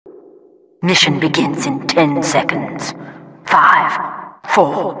Mission begins in 10 seconds. 5,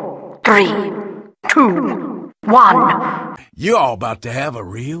 4, 3, 2, 1. You all about to have a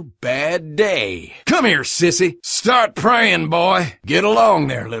real bad day. Come here, sissy. Start praying, boy. Get along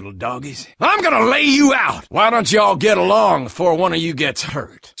there, little doggies. I'm gonna lay you out. Why don't y'all get along before one of you gets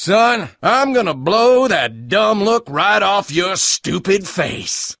hurt? Son, I'm gonna blow that dumb look right off your stupid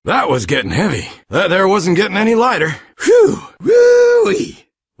face. That was getting heavy. That there wasn't getting any lighter. Whew. Woo-wee.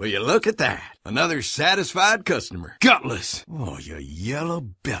 Will you look at that? Another satisfied customer. Gutless. Oh, you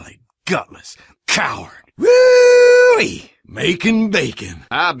yellow-bellied, gutless coward. Woo-wee! Making bacon.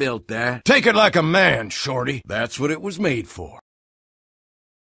 I built that. Take it like a man, Shorty. That's what it was made for.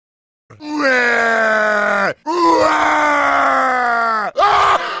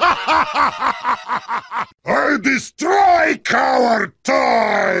 I destroy coward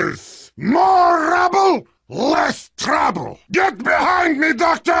toys! More rubble, less trouble! Get behind me,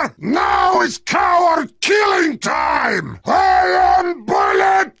 Doctor! Now is coward killing time! I am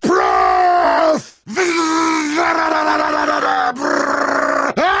bulletproof!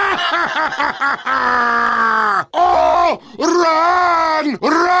 Oh, run!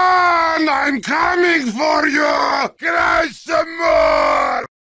 Run! I'm coming for you! Cry some more!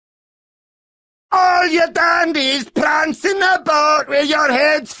 All you dandies prancing about with your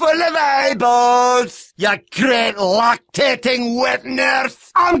heads full of eyeballs. You great lactating wet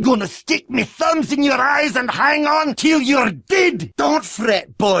nurse. I'm gonna stick me thumbs in your eyes and hang on till you're dead. Don't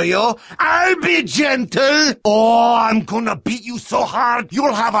fret, boyo. I'll be gentle. Oh, I'm gonna beat you so hard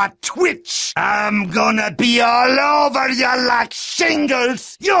you'll have a twitch. I'm gonna be all over you like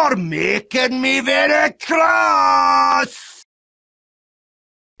shingles. You're making me very cross.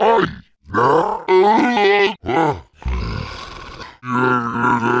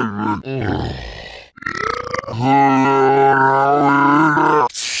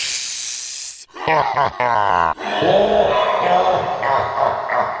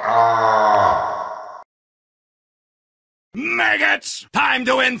 Maggots! Time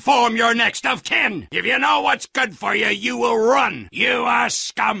to inform your next of kin. If you know what's good for you, you will run. You are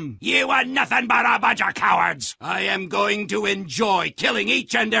scum. You are nothing but a bunch of cowards. I am going to enjoy killing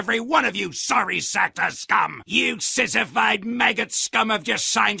each and every one of you sorry sacked of scum. You sissified maggot scum have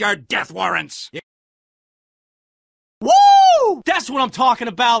just signed your death warrants. Woo! That's what I'm talking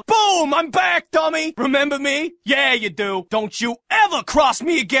about. Boom! I'm back, dummy! Remember me? Yeah, you do. Don't you ever cross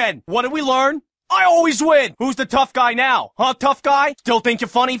me again. What did we learn? I always win! Who's the tough guy now? Huh, tough guy? Still think you're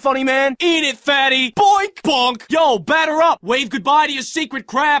funny, funny man? Eat it, fatty! Boink! Bonk! Yo, batter up! Wave goodbye to your secret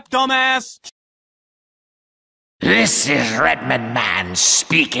crap, dumbass! This is Redmond Man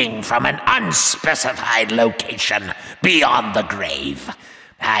speaking from an unspecified location beyond the grave.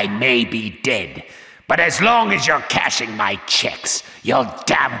 I may be dead, but as long as you're cashing my checks, you'll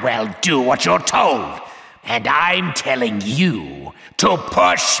damn well do what you're told. And I'm telling you to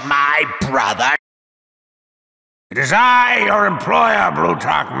push my brother. It is I, your employer,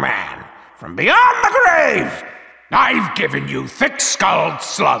 Blue-Talk Man, from beyond the grave. I've given you thick-skulled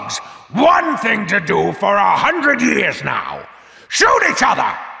slugs one thing to do for 100 years now. Shoot each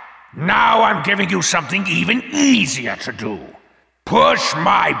other. Now I'm giving you something even easier to do. Push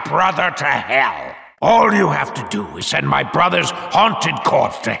my brother to hell. All you have to do is send my brother's haunted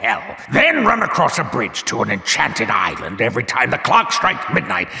corpse to hell, then run across a bridge to an enchanted island every time the clock strikes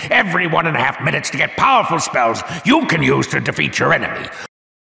midnight, every 1.5 minutes to get powerful spells you can use to defeat your enemy.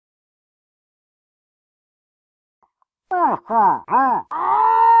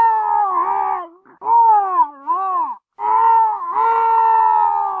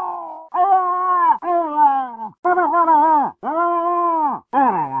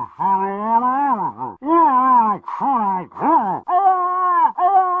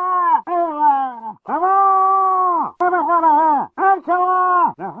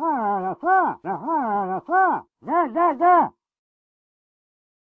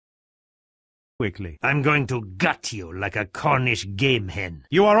 Quickly, I'm going to gut you like a Cornish game hen.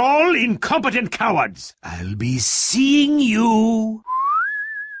 You are all incompetent cowards. I'll be seeing you.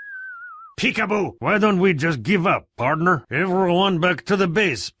 Peekaboo, why don't we just give up, partner? Everyone back to the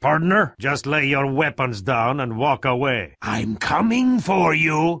base, partner. Just lay your weapons down and walk away. I'm coming for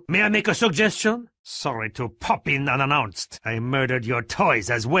you. May I make a suggestion? Sorry to pop in unannounced. I murdered your toys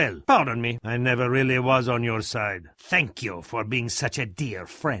as well. Pardon me, I never really was on your side. Thank you for being such a dear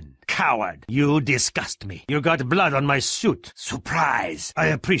friend. Coward, you disgust me. You got blood on my suit. Surprise! I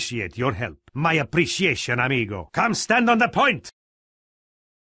appreciate your help. My appreciation, amigo. Come stand on the point!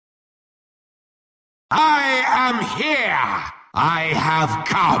 I am here! I have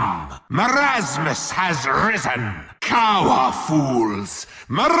come. Marasmus has risen. Cower, fools.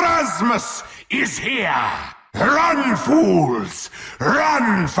 Marasmus is here. Run, fools.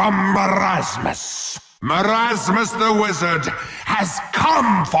 Run from Marasmus. Marasmus the wizard has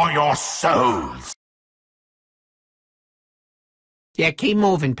come for your souls. Yeah, keep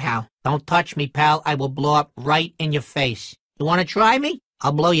moving, pal. Don't touch me, pal. I will blow up right in your face. You want to try me?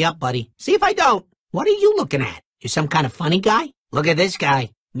 I'll blow you up, buddy. See if I don't. What are you looking at? You some kind of funny guy? Look at this guy.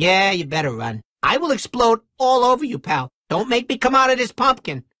 Yeah, you better run. I will explode all over you, pal. Don't make me come out of this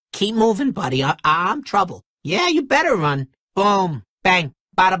pumpkin. Keep moving, buddy. I'm trouble. Yeah, you better run. Boom. Bang.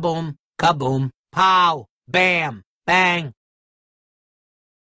 Bada boom. Kaboom. Pow. Bam. Bang.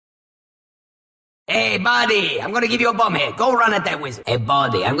 Hey, buddy, I'm gonna give you a bum hit. Go run at that wizard. Hey,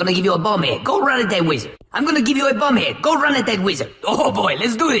 buddy, I'm gonna give you a bum hit. Go run at that wizard. I'm gonna give you a bum hit. Go run at that wizard. Oh, boy,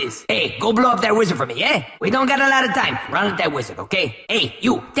 let's do this. Hey, go blow up that wizard for me, yeah? We don't got a lot of time. Run at that wizard, okay? Hey,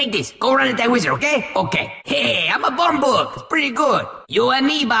 you, take this. Go run at that wizard, okay? Okay. Hey, I'm a bum book. It's pretty good. You and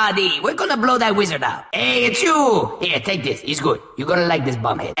me, buddy. We're gonna blow that wizard up. Hey, it's you. Here, take this. It's good. You're gonna like this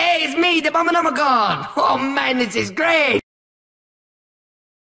bum hit. Hey, it's me, the Bummanomicon. Oh, man, this is great.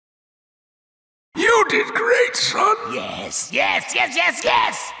 You did great, son. Yes, yes, yes, yes,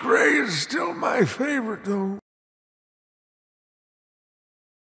 yes. Gray is still my favorite, though.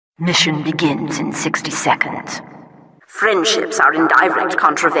 Mission begins in 60 seconds. Friendships are in direct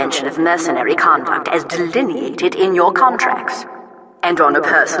contravention of mercenary conduct as delineated in your contracts. And on a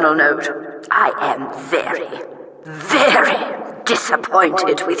personal note, I am very, very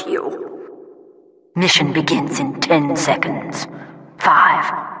disappointed with you. Mission begins in 10 seconds.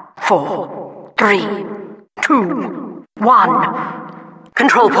 5, 4, 3, 2, 1.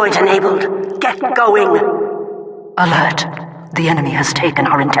 Control point enabled. Get going. Alert. The enemy has taken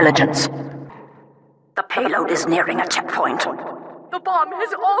our intelligence. The payload is nearing a checkpoint. The bomb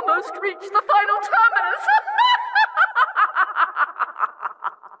has almost reached the final terminus.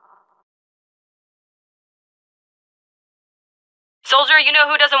 Soldier, you know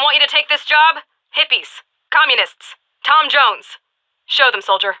who doesn't want you to take this job? Hippies. Communists. Tom Jones. Show them,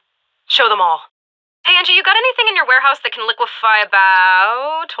 soldier. Show them all. Hey, Angie, you got anything in your warehouse that can liquefy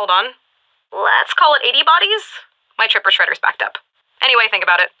about... Hold on. Let's call it 80 bodies? My tripper shredder's backed up. Anyway, think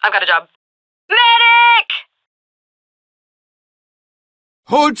about it. I've got a job. Medic!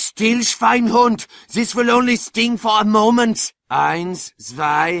 Hold still, Schweinhund. This will only sting for a moment. 1, 2,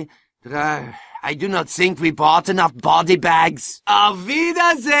 3. I do not think we bought enough body bags. Auf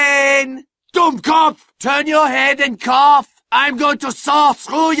Wiedersehen! Dummkopf! Turn your head and cough. I'm going to saw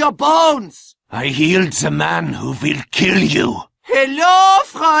through your bones. I healed the man who will kill you. Hello,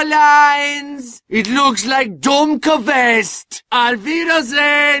 Fräuleins. It looks like Dummkopf West. Auf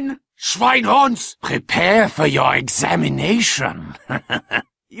Wiedersehen. Schweinhunds, prepare for your examination.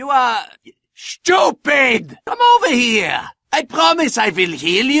 You are stupid. Come over here. I promise I will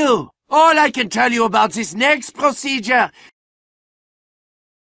heal you. All I can tell you about this next procedure...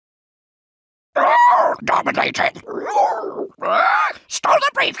 Dominated. Stole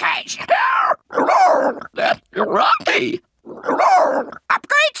the briefcase. Rocky.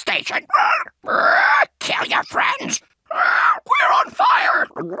 Upgrade station. Kill your friends. We're on fire.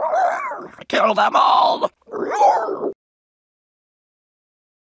 Kill them all.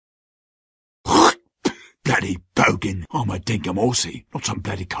 Bloody bogan. I'm a dinkum-horsey, not some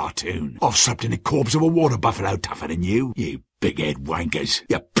bloody cartoon. I've slept in the corpse of a water buffalo tougher than you big-head wankers.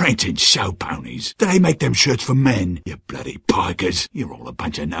 You prancing show ponies. Do they make them shirts for men, you bloody pikers? You're all a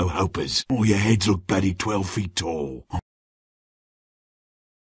bunch of no-hopers. All your heads look bloody 12 feet tall.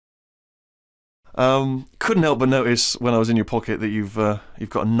 Couldn't help but notice when I was in your pocket that you've got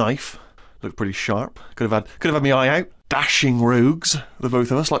a knife. Looked pretty sharp. Could have had my eye out. Dashing rogues, the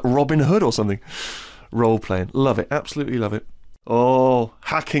both of us, like Robin Hood or something. Role playing, love it, absolutely love it. Oh,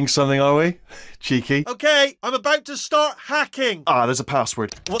 hacking something, are we? Cheeky. Okay, I'm about to start hacking. Ah, there's a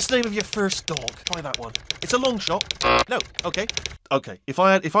password. What's the name of your first dog? Try that one. It's a long shot. No, okay. Okay, if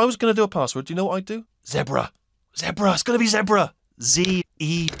I was going to do a password, do you know what I'd do? Zebra. Zebra. It's going to be zebra.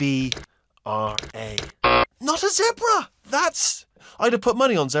 Zebra. Not a zebra. I'd have put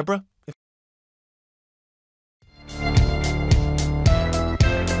money on zebra.